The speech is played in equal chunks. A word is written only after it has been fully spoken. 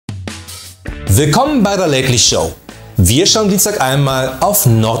Willkommen bei der Lately Show. Wir schauen Dienstag einmal auf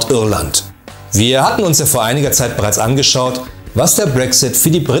Nordirland. Wir hatten uns ja vor einiger Zeit bereits angeschaut, was der Brexit für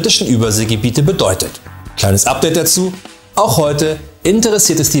die britischen Überseegebiete bedeutet. Kleines Update dazu: Auch heute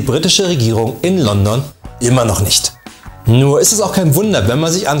interessiert es die britische Regierung in London immer noch nicht. Nur ist es auch kein Wunder, wenn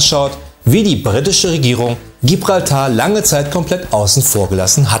man sich anschaut, wie die britische Regierung Gibraltar lange Zeit komplett außen vor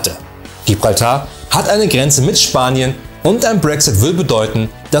gelassen hatte. Gibraltar hat eine Grenze mit Spanien und ein Brexit will bedeuten,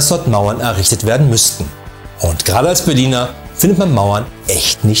 dass dort Mauern errichtet werden müssten. Und gerade als Berliner findet man Mauern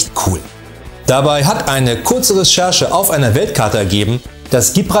echt nicht cool. Dabei hat eine kurze Recherche auf einer Weltkarte ergeben,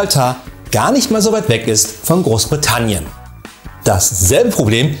 dass Gibraltar gar nicht mal so weit weg ist von Großbritannien. Dasselbe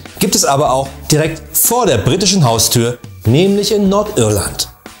Problem gibt es aber auch direkt vor der britischen Haustür, nämlich in Nordirland.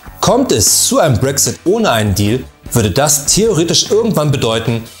 Kommt es zu einem Brexit ohne einen Deal, würde das theoretisch irgendwann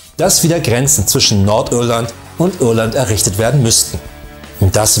bedeuten, dass wieder Grenzen zwischen Nordirland und Irland errichtet werden müssten.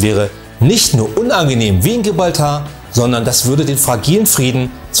 Und das wäre nicht nur unangenehm wie in Gibraltar, sondern das würde den fragilen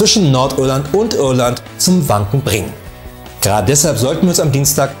Frieden zwischen Nordirland und Irland zum Wanken bringen. Gerade deshalb sollten wir uns am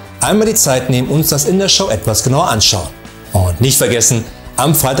Dienstag einmal die Zeit nehmen, uns das in der Show etwas genauer anschauen. Und nicht vergessen,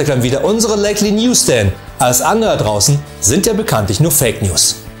 am Freitag dann wieder unsere Lately News, denn alles andere da draußen sind ja bekanntlich nur Fake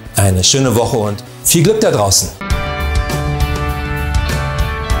News. Eine schöne Woche und viel Glück da draußen!